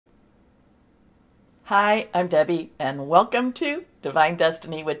Hi, I'm Debbie, and welcome to Divine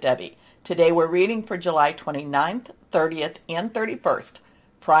Destiny with Debbie. Today we're reading for July 29th, 30th, and 31st,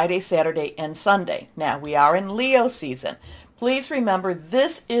 Friday, Saturday, and Sunday. Now, we are in Leo season. Please remember,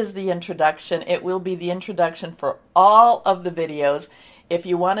 this is the introduction. It will be the introduction for all of the videos. If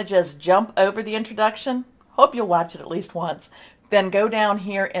you want to just jump over the introduction, hope you'll watch it at least once. Then go down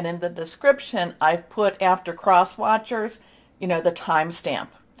here, and in the description, I've put after Crosswatchers, the timestamp.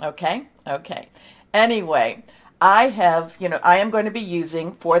 Okay? Okay. Anyway, I am going to be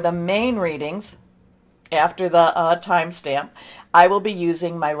using, for the main readings, after the timestamp, I will be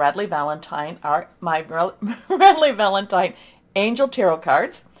using my Radleigh Valentine Angel Tarot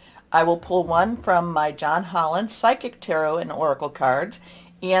cards. I will pull one from my John Holland Psychic Tarot and Oracle cards,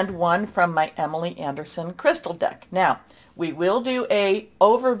 and one from my Emily Anderson Crystal deck. Now, we will do a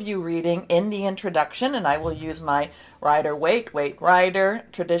overview reading in the introduction, and I will use my Rider-Waite Rider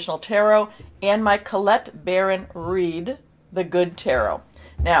Traditional Tarot and my Colette Baron Reed The Good Tarot.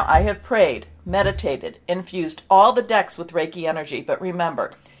 Now, I have prayed, meditated, infused all the decks with Reiki energy, but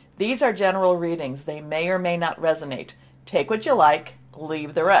remember, these are general readings. They may or may not resonate. Take what you like,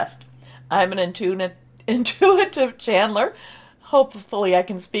 leave the rest. I'm an intuitive channeler. Hopefully I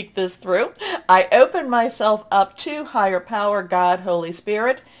can speak this through. I open myself up to higher power, God, Holy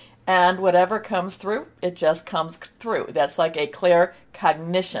Spirit, and whatever comes through, it just comes through. That's like a clear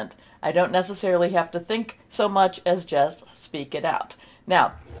cognition. I don't necessarily have to think so much as just speak it out.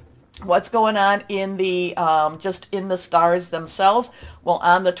 Now, what's going on in the just in the stars themselves? Well,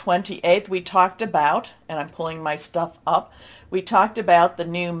 on the 28th, we talked about, and I'm pulling my stuff up, we talked about the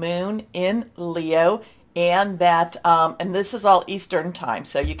new moon in Leo, and that, and this is all Eastern time,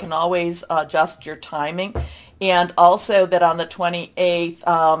 so you can always adjust your timing. And also that on the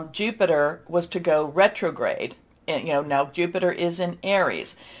 28th, Jupiter was to go retrograde. And, now Jupiter is in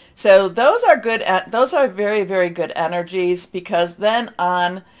Aries. So those are good. Those are very, very good energies, because then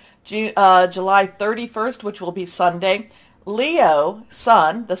on July 31st, which will be Sunday, Leo,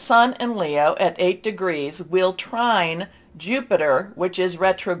 the sun in Leo at 8 degrees will trine Jupiter, which is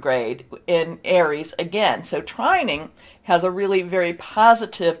retrograde in Aries again. So trining has a really very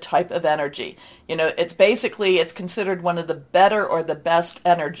positive type of energy. It's considered one of the better or the best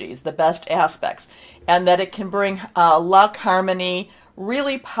energies, the best aspects, and that it can bring luck, harmony,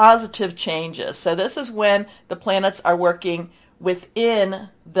 really positive changes. So this is when the planets are working within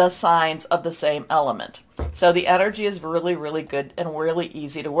the signs of the same element. So the energy is really, really good and really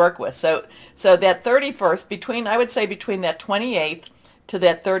easy to work with. So that 31st, I would say between that 28th to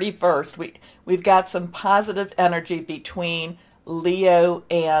that 31st, we've got some positive energy between Leo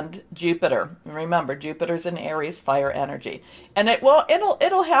and Jupiter. And remember, Jupiter's in Aries, fire energy. And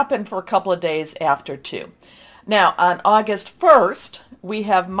it'll happen for a couple of days after too. Now, on August 1st, we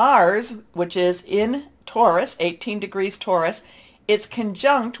have Mars, which is in Taurus, 18 degrees Taurus. It's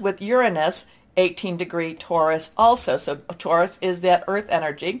conjunct with Uranus, 18-degree Taurus also. So Taurus is that earth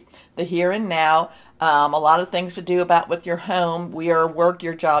energy, the here and now, a lot of things to do with your home, your work,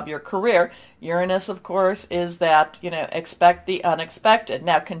 your job, your career. Uranus, of course, is that, expect the unexpected.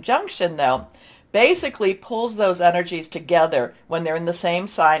 Now, conjunction, though, basically pulls those energies together when they're in the same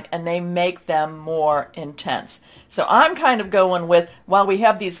sign, and they make them more intense. So I'm kind of going with, while we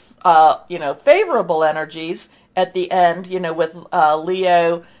have these, favorable energies at the end, with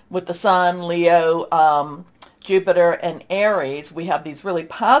Leo, with the sun, Leo, Jupiter, and Aries, we have these really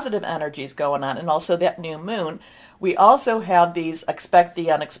positive energies going on, and also that new moon. We also have these expect the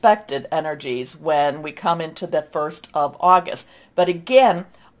unexpected energies when we come into the 1st of August. But again,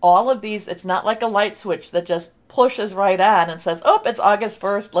 all of these, it's not like a light switch that just pushes right on and says, oh, it's August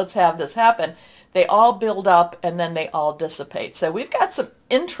 1st, let's have this happen. They all build up, and then they all dissipate. So we've got some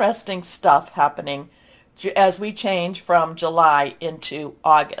interesting stuff happening as we change from July into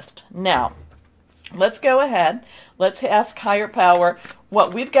August. Now, let's go ahead. Let's ask higher power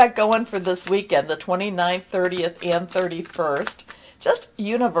what we've got going for this weekend, the 29th, 30th, and 31st. Just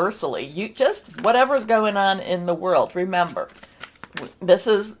universally, just whatever's going on in the world. Remember, this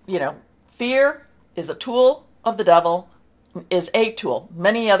is, fear is a tool of the devil, is a tool.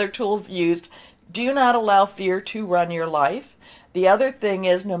 Many other tools used. Do not allow fear to run your life. The other thing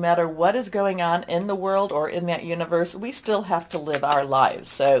is, no matter what is going on in the world or in that universe, we still have to live our lives.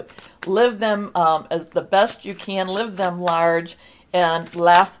 So live them as the best you can, live them large, and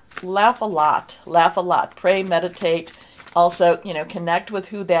laugh a lot. Pray, meditate. Also, connect with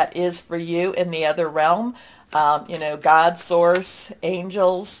who that is for you in the other realm. God, source,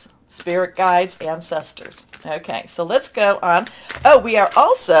 angels, spirit guides, ancestors. Okay, so let's go on. Oh, we are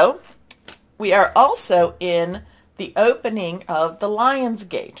also in the opening of the Lion's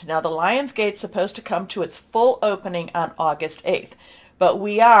Gate. Now the Lion's Gate is supposed to come to its full opening on August 8th, but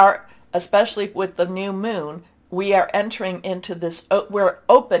we are, especially with the new moon, we are entering into this, we're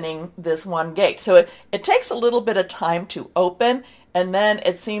opening this one gate. So it takes a little bit of time to open, and then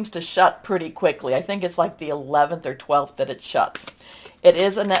it seems to shut pretty quickly. I think it's like the 11th or 12th that it shuts.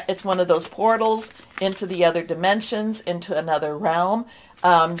 It's one of those portals into the other dimensions, into another realm,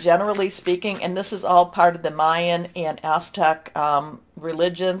 generally speaking, and this is all part of the Mayan and Aztec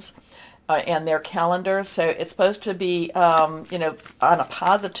religions and their calendars. So it's supposed to be, you know, on a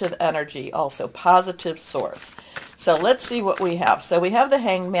positive energy, also positive source. So let's see what we have. So we have the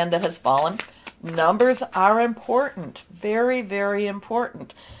Hanged Man that has fallen. Numbers are important, very, very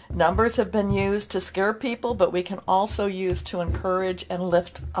important. Numbers have been used to scare people, but we can also use to encourage and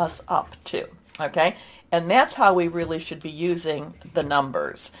lift us up too, okay? And that's how we really should be using the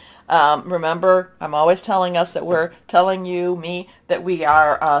numbers. Remember, I'm always telling us that we're telling you, me, that we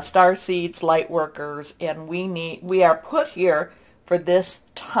are star seeds, light workers, and we are put here for this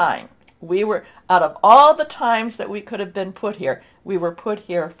time. We were, out of all the times that we could have been put here, we were put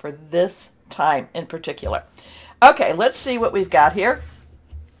here for this time in particular. Okay, let's see what we've got here.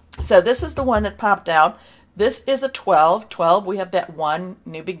 So this is the one that popped out. This is a 12. 12, we have that 1,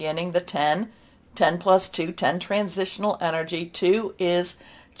 new beginning, the 10. 10 plus 2, 10 transitional energy. 2 is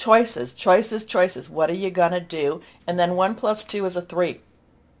choices, choices, choices. What are you going to do? And then 1 plus 2 is a 3.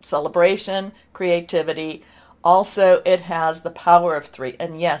 Celebration, creativity. Also, it has the power of 3.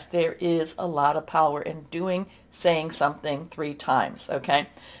 And yes, there is a lot of power in saying something 3 times, okay?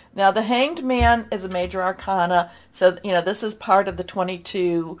 Now, the Hanged Man is a major arcana. So, you know, this is part of the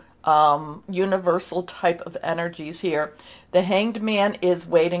 22 universal type of energies here. The Hanged Man is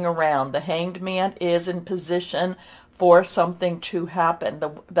waiting around. The Hanged Man is in position for something to happen.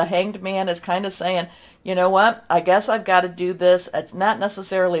 The Hanged Man is kind of saying, you know what, I guess I've got to do this. It's not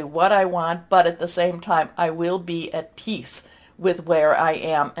necessarily what I want, but at the same time, I will be at peace with where I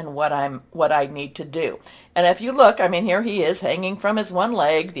am and what I need to do. And if you look, I mean, here he is hanging from his one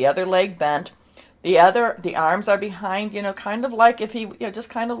leg, the other leg bent. The arms are behind, you know, kind of like if he, you know, just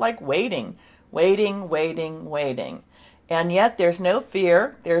kind of like waiting, waiting, waiting, waiting. And yet there's no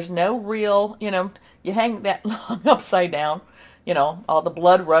fear. There's no real, you know, you hang that long upside down, you know, all the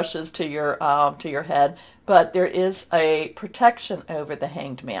blood rushes to your head, but there is a protection over the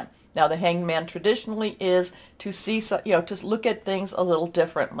Hanged Man. Now, the Hanged Man traditionally is to see, you know, to look at things a little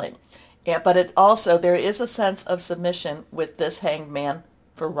differently. Yeah, but it also, there is a sense of submission with this Hanged Man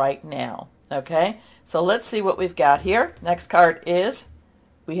for right now. Okay, so let's see what we've got here. Next card is,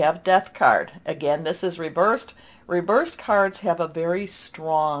 we have Death card. Again, this is reversed. Reversed cards have a very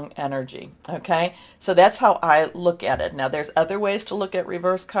strong energy, okay? So that's how I look at it. Now, there's other ways to look at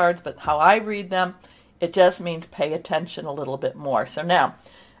reverse cards, but how I read them, it just means pay attention a little bit more. So now,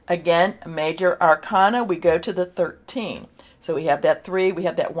 again, major arcana, we go to the 13. So we have that 3, we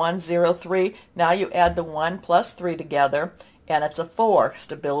have that 1, 0, 3. Now you add the 1 plus 3 together, and it's a 4,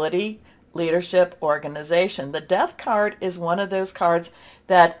 stability, leadership, organization. The Death card is one of those cards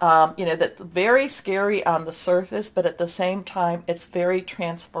that, you know, that's very scary on the surface, but at the same time, it's very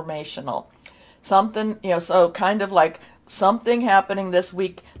transformational. Something, you know, so kind of like something happening this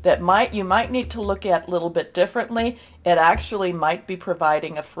week that you might need to look at a little bit differently. It actually might be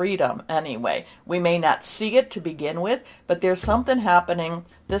providing a freedom anyway. We may not see it to begin with, but there's something happening.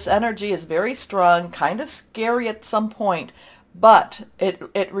 This energy is very strong, kind of scary at some point, but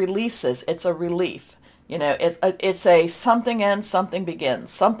it releases. It's a relief. You know, it's a something ends, something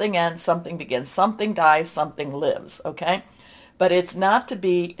begins. Something ends, something begins. Something dies, something lives. Okay, but it's not to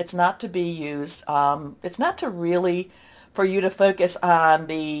be used. It's not to really for you to focus on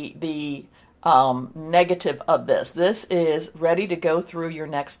the negative of this. This is ready to go through your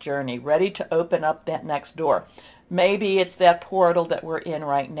next journey, ready to open up that next door. Maybe it's that portal that we're in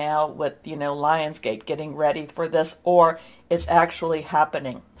right now with, you know, Lionsgate, getting ready for this, or it's actually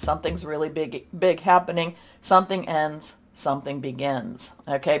happening. Something's really big happening. Something ends, something begins.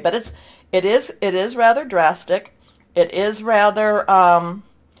 Okay, but it is rather drastic. It is rather,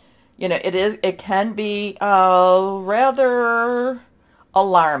 you know, it can be rather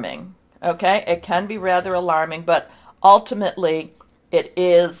alarming. Okay, it can be rather alarming, but ultimately it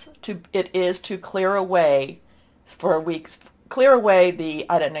is to clear away for a week, clear away the,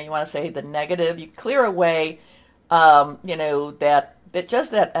 I don't know, you want to say the negative, you clear away, you know, that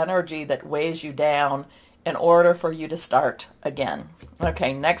just that energy that weighs you down in order for you to start again.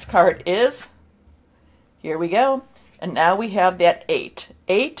 Okay, next card is, here we go, and now we have that 8.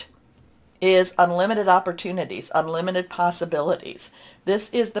 8 is unlimited opportunities, unlimited possibilities. This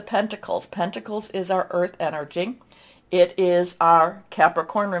is the Pentacles. Pentacles is our earth energy. It is our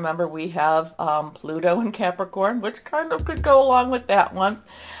Capricorn. Remember, we have Pluto in Capricorn, which kind of could go along with that one.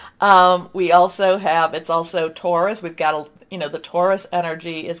 We also have, it's also Taurus. We've got, the Taurus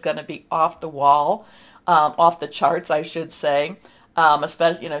energy is going to be off the wall, off the charts, I should say.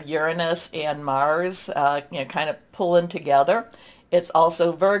 Especially, Uranus and Mars, kind of pulling together. It's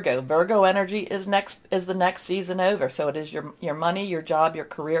also Virgo. Virgo energy is the next season over. So it is your money, your job, your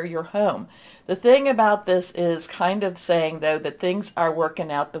career, your home. The thing about this is kind of saying, though, that things are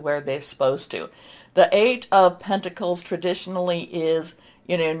working out the way they're supposed to. The Eight of Pentacles traditionally is,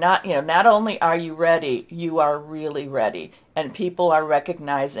 not only are you ready, you are really ready. And people are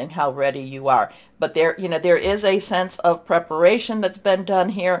recognizing how ready you are. But there is a sense of preparation that's been done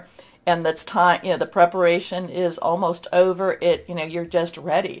here. And that's time, the preparation is almost over. You're just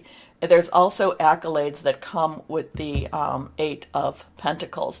ready. There's also accolades that come with the Eight of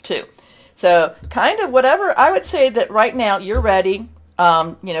Pentacles too. So kind of whatever, I would say that right now you're ready.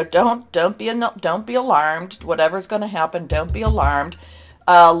 Don't be alarmed. Whatever's going to happen, don't be alarmed.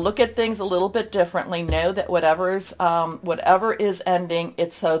 Look at things a little bit differently. Know that whatever is ending,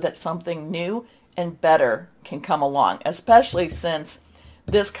 it's so that something new and better can come along, especially since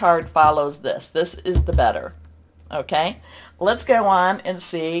this card follows this. This is the better. Okay? Let's go on and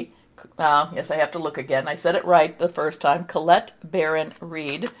see. Yes, I have to look again. I said it right the first time. Colette Baron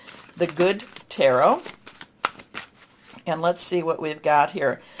Reed, the Good Tarot. And let's see what we've got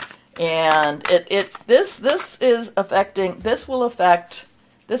here. And this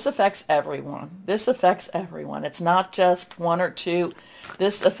affects everyone. This affects everyone. It's not just one or two.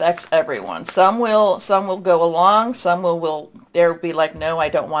 This affects everyone. Some will go along. Some will they'll be like, no, I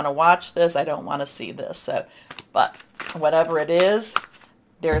don't want to watch this. I don't want to see this. So, but whatever it is,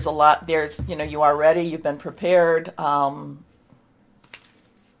 there's a lot. You are ready. You've been prepared.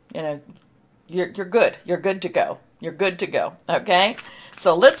 You're good. You're good to go. You're good to go. Okay.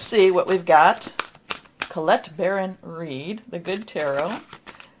 So let's see what we've got. Colette Baron Reed, the Good Tarot.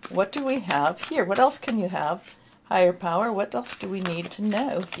 What do we have here? What else can you have? Higher power, what else do we need to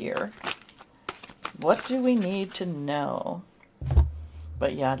know here? What do we need to know?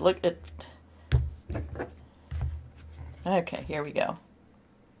 But yeah, look at... Okay, here we go.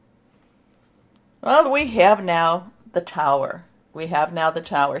 Well, we have now the Tower. We have now the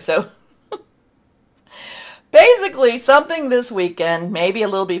Tower. So basically something this weekend, maybe a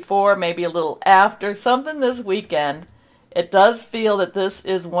little before, maybe a little after, something this weekend. It does feel that this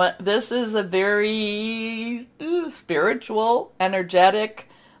is a very spiritual, energetic,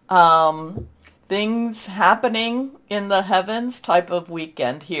 things happening in the heavens type of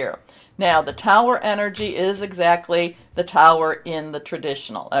weekend here. Now, the Tower energy is exactly the Tower in the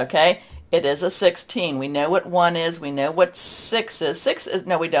traditional, okay? It is a 16. We know what 1 is. We know what 6 is. 6 is,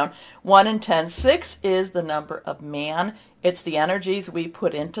 no, we don't. 1 and 10. 6 is the number of man. It's the energies we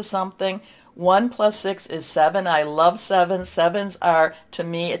put into something. 1 plus 6 is 7. I love 7. 7s are, to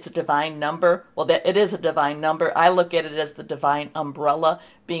me, it's a divine number. Well, it is a divine number. I look at it as the divine umbrella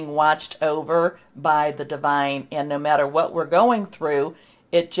being watched over by the divine. And no matter what we're going through,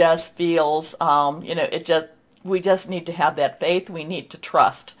 it just feels, we just need to have that faith. We need to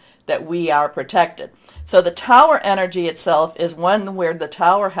trust that we are protected. So the Tower energy itself is one where the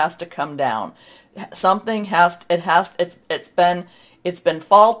Tower has to come down. Something it's been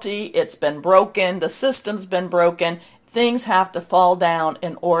faulty, it's been broken, the system's been broken. Things have to fall down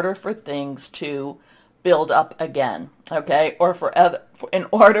in order for things to build up again, okay? Or in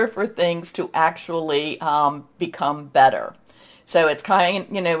order for things to actually become better. So it's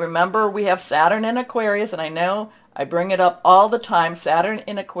remember we have Saturn in Aquarius, and I know I bring it up all the time. Saturn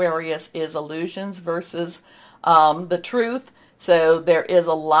in Aquarius is illusions versus the truth. So there is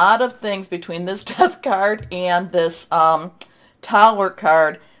a lot of things between this Death card and this Tower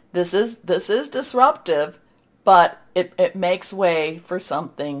card. This is disruptive, but it makes way for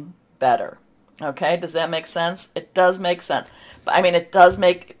something better. Okay, does that make sense? It does make sense. But I mean,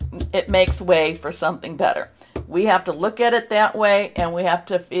 it makes way for something better. We have to look at it that way, and we have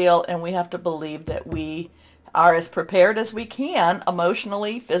to feel and we have to believe that we are as prepared as we can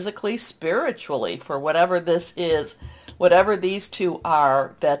emotionally, physically, spiritually for whatever this is, whatever these two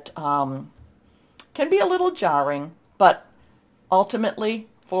are that can be a little jarring, but ultimately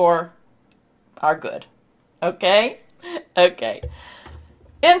for our good. Okay? Okay.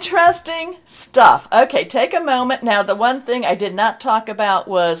 Interesting stuff. Okay, take a moment. Now, the one thing I did not talk about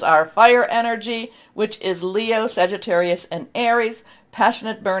was our fire energy, which is Leo, Sagittarius, and Aries.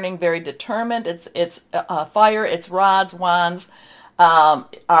 Passionate, burning, very determined. It's fire. It's rods, wands.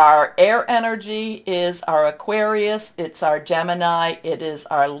 Our air energy is our Aquarius, it's our Gemini, it is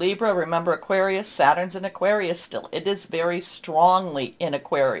our Libra. Remember Aquarius, Saturn's in Aquarius still. It is very strongly in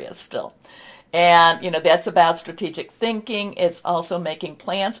Aquarius still. And, that's about strategic thinking. It's also making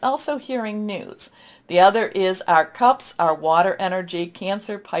plans, also hearing news. The other is our cups, our water energy,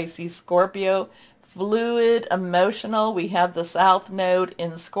 Cancer, Pisces, Scorpio, fluid, emotional. We have the South Node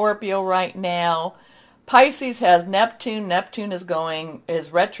in Scorpio right now. Pisces has Neptune. Neptune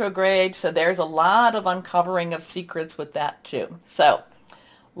is retrograde, so there's a lot of uncovering of secrets with that too. So,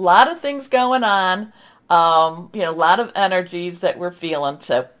 a lot of things going on, a lot of energies that we're feeling.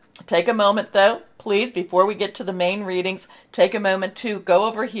 So, take a moment though, please, before we get to the main readings, take a moment to go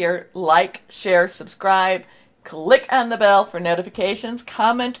over here, like, share, subscribe, click on the bell for notifications,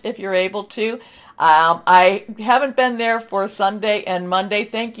 comment if you're able to. I haven't been there for Sunday and Monday.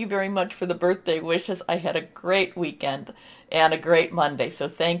 Thank you very much for the birthday wishes. I had a great weekend and a great Monday, so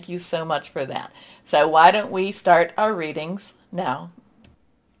thank you so much for that. So why don't we start our readings now?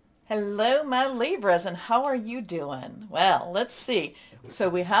 Hello, my Libras, and how are you doing? Well, let's see. So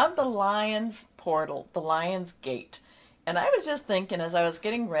we have the Lion's portal, the Lion's gate. And I was just thinking as I was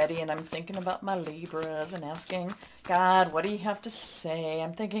getting ready, and I'm thinking about my Libras and asking, God, what do you have to say?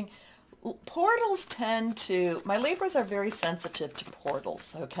 I'm thinking, portals tend to, my Libras are very sensitive to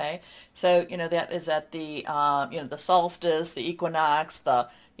portals, okay? So, that is at the, the solstice, the equinox,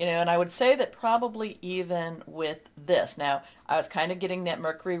 and I would say that probably even with this. Now, I was kind of getting that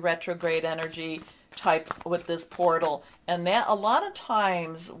Mercury retrograde energy type with this portal, and that a lot of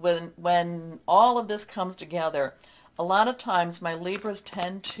times when all of this comes together, a lot of times my Libras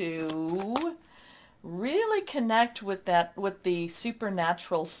tend to really connect with the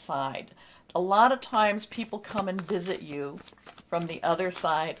supernatural side. A lot of times people come and visit you from the other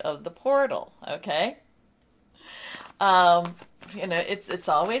side of the portal, okay? It's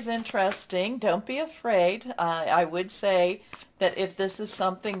always interesting. Don't be afraid. I would say that if this is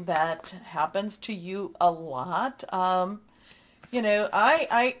something that happens to you a lot, I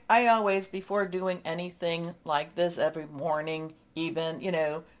always, before doing anything like this every morning,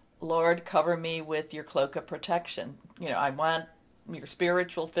 even, Lord, cover me with your cloak of protection. I want your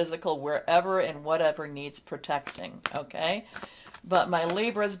spiritual, physical, wherever and whatever needs protecting, okay? But my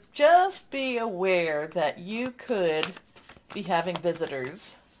Libras, just be aware that you could be having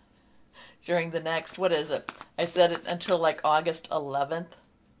visitors during the next, what is it? I said it until like August 11th.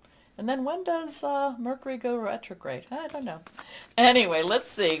 And then when does Mercury go retrograde? I don't know. Anyway, let's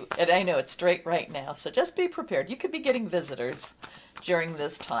see. And I know it's straight right now, so just be prepared. You could be getting visitors during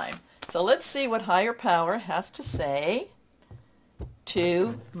this time. So let's see what higher power has to say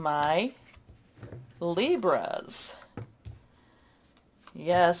to my Libras.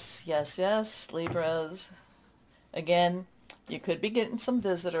 Yes, yes, yes, Libras. Again, you could be getting some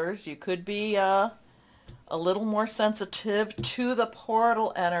visitors. You could be a little more sensitive to the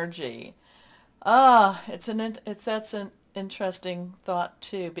portal energy. That's an interesting thought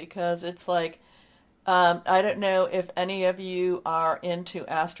too, because it's like, I don't know if any of you are into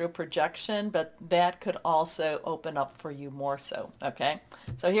astral projection, but that could also open up for you more so, okay?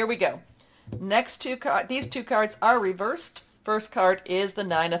 So here we go. Next two cards, these two cards are reversed. First card is the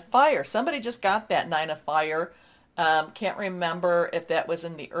Nine of Fire. Somebody just got that Nine of Fire. Can't remember if that was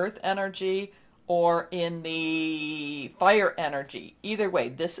in the earth energy or in the fire energy. Either way,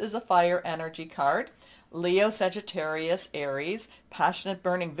 this is a fire energy card. Leo, Sagittarius, Aries, passionate,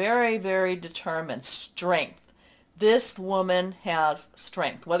 burning, very, very determined, strength. This woman has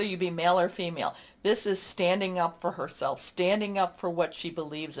strength, whether you be male or female. This is standing up for herself, standing up for what she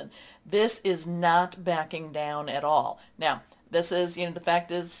believes in. This is not backing down at all. Now, this is, the fact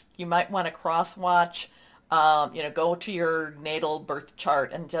is you might want to cross-watch, go to your natal birth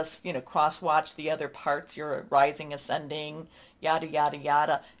chart and just, cross-watch the other parts, your rising, ascending, yada, yada,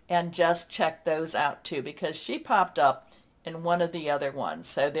 yada, and just check those out too, because she popped up in one of the other ones.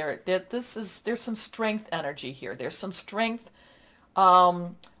 So there's some strength energy here. There's some strength,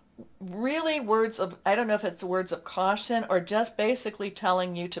 really words of, I don't know if it's words of caution or just basically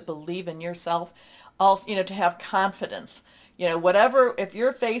telling you to believe in yourself, also, to have confidence. Whatever,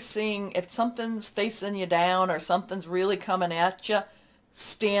 if something's facing you down or something's really coming at you,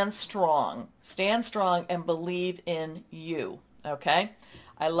 stand strong and believe in you. Okay?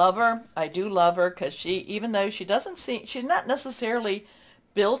 I love her. I do love her because even though she's not necessarily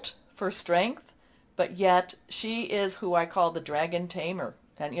built for strength, but yet she is who I call the dragon tamer.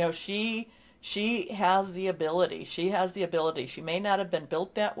 And, she has the ability. She has the ability. She may not have been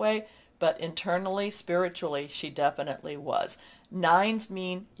built that way, but internally, spiritually, she definitely was. Nines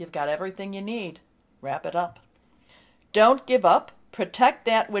mean you've got everything you need. Wrap it up. Don't give up. Protect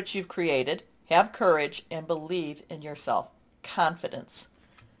that which you've created. Have courage and believe in yourself. Confidence.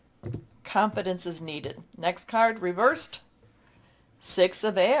 Confidence is needed. Next card, reversed. Six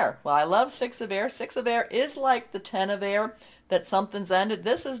of air. Well, I love six of air. Six of air is like the 10 of air, that something's ended.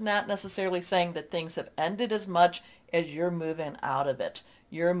 This is not necessarily saying that things have ended as much as you're moving out of it.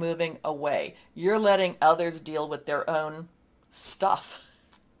 You're moving away. You're letting others deal with their own stuff.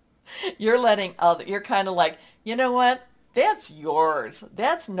 You're kind of like, you know what? That's yours.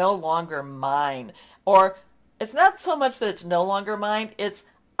 That's no longer mine. Or it's not so much that it's no longer mine. It's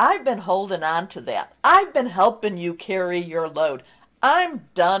I've been holding on to that. I've been helping you carry your load. I'm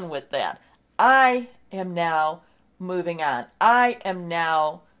done with that. I am now moving on. I am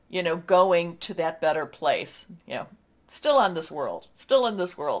now, going to that better place. Still in this world,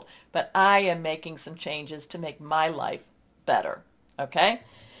 but I am making some changes to make my life better. Okay?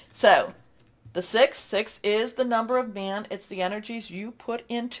 So the six is the number of man. It's the energies you put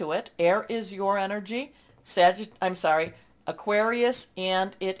into it. Air is your energy. Aquarius,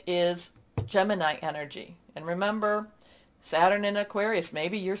 and it is Gemini energy. And remember, Saturn in Aquarius,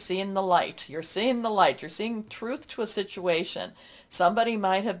 maybe you're seeing the light. You're seeing the light. You're seeing truth to a situation. Somebody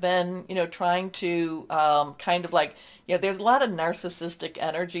might have been, trying to there's a lot of narcissistic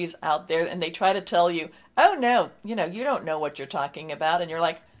energies out there, and they try to tell you, oh, no, you don't know what you're talking about. And you're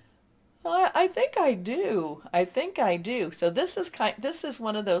like, well, I think I do. I think I do. So this is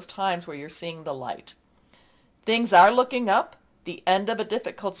one of those times where you're seeing the light. Things are looking up, the end of a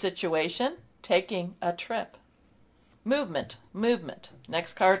difficult situation, taking a trip. Movement.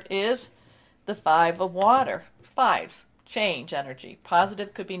 Next card is the Five of Water. Fives, change energy.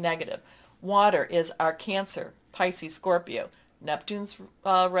 Positive could be negative. Water is our Cancer, Pisces, Scorpio. Neptune's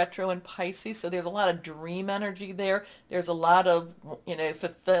retro in Pisces, so there's a lot of dream energy there. There's a lot of,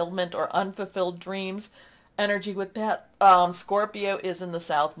 fulfillment or unfulfilled dreams energy with that. Scorpio is in the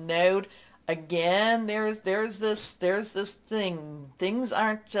South Node. Again, there's this thing. Things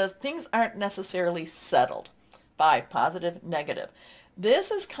aren't necessarily settled. Five, positive, negative. This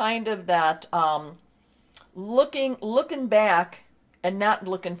is kind of that looking back and not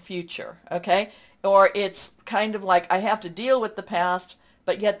looking future, okay? Or it's kind of like I have to deal with the past,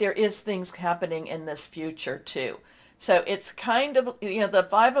 but yet there is things happening in this future too. So it's kind of, the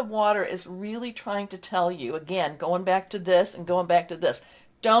Five of Water is really trying to tell you, again, going back to this and going back to this,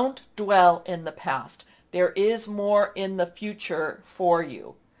 don't dwell in the past. There is more in the future for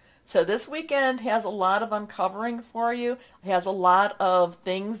you. So this weekend has a lot of uncovering for you. It has a lot of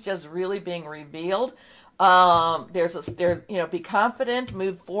things just really being revealed. Be confident,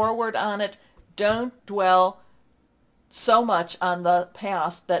 move forward on it. Don't dwell so much on the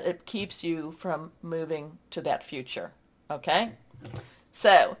past that it keeps you from moving to that future. Okay?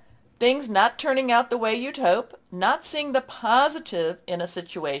 So, things not turning out the way you'd hope, not seeing the positive in a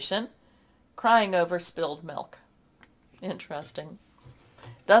situation, crying over spilled milk. Interesting.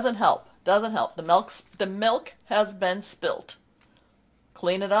 Doesn't help. The milk has been spilt.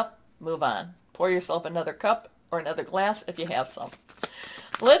 Clean it up, move on. Pour yourself another cup or another glass if you have some.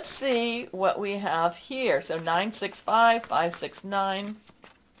 Let's see what we have here. So 965, 569.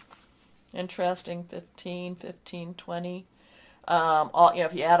 Interesting. 15, 15, 20.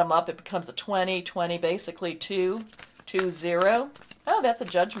 If you add them up, it becomes a 20. 20, basically 2, 2, 0. Oh, that's a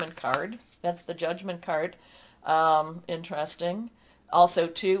judgment card. That's the judgment card. Interesting. Also,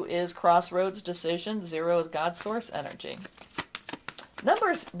 2 is crossroads decision. 0 is God source energy.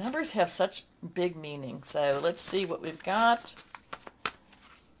 Numbers have such big meaning. So let's see what we've got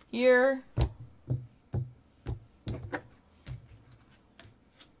here.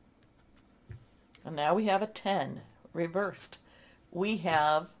 And now we have a 10 reversed. We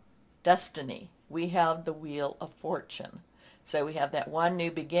have destiny. We have the Wheel of Fortune. So we have that 1,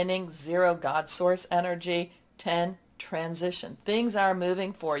 new beginning, 0, God source energy, 10, transition. Things are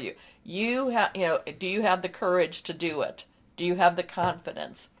moving for you. Do you have the courage to do it? Do you have the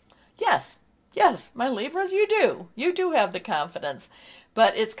confidence? Yes, my Libras, you do. You do have the confidence.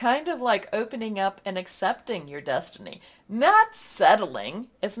 But it's kind of like opening up and accepting your destiny. Not settling.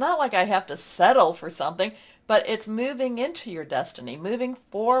 It's not like I have to settle for something, but it's moving into your destiny, moving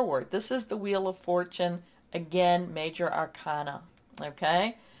forward. This is the Wheel of Fortune. Again, major arcana.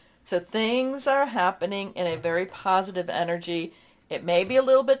 Okay? So things are happening in a very positive energy. It may be a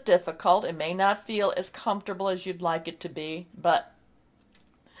little bit difficult. It may not feel as comfortable as you'd like it to be, but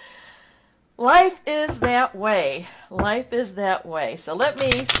life is that way. Life is that way. So let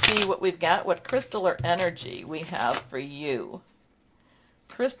me see what we've got, what crystal or energy we have for you.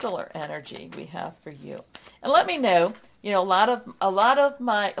 Crystal or energy we have for you. And let me know, a lot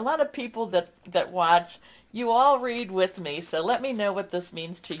of people that watch, You all read with me, so let me know what this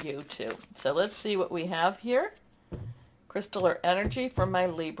means to you too. So let's see what we have here. Crystal or energy for my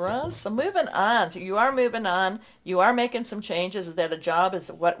Libras. So moving on. So you are moving on. You are making some changes. Is that a job? Is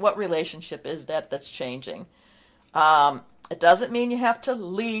what relationship is that that's changing? It doesn't mean you have to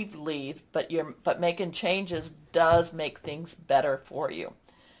leave, but making changes does make things better for you.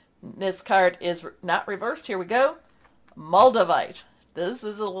 This card is not reversed. Here we go. Moldavite. This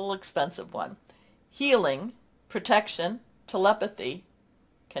is a little expensive one. Healing, protection, telepathy,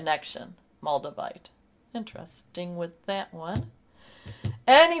 connection. Moldavite. Interesting with that one.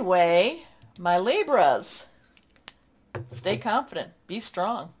 Anyway, my Libras, stay confident. Be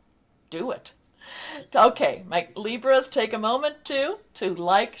strong. Do it. Okay, my Libras, take a moment to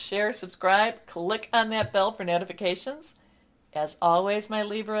like, share, subscribe, click on that bell for notifications. As always, my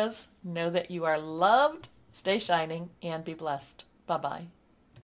Libras, know that you are loved, stay shining, and be blessed. Bye-bye.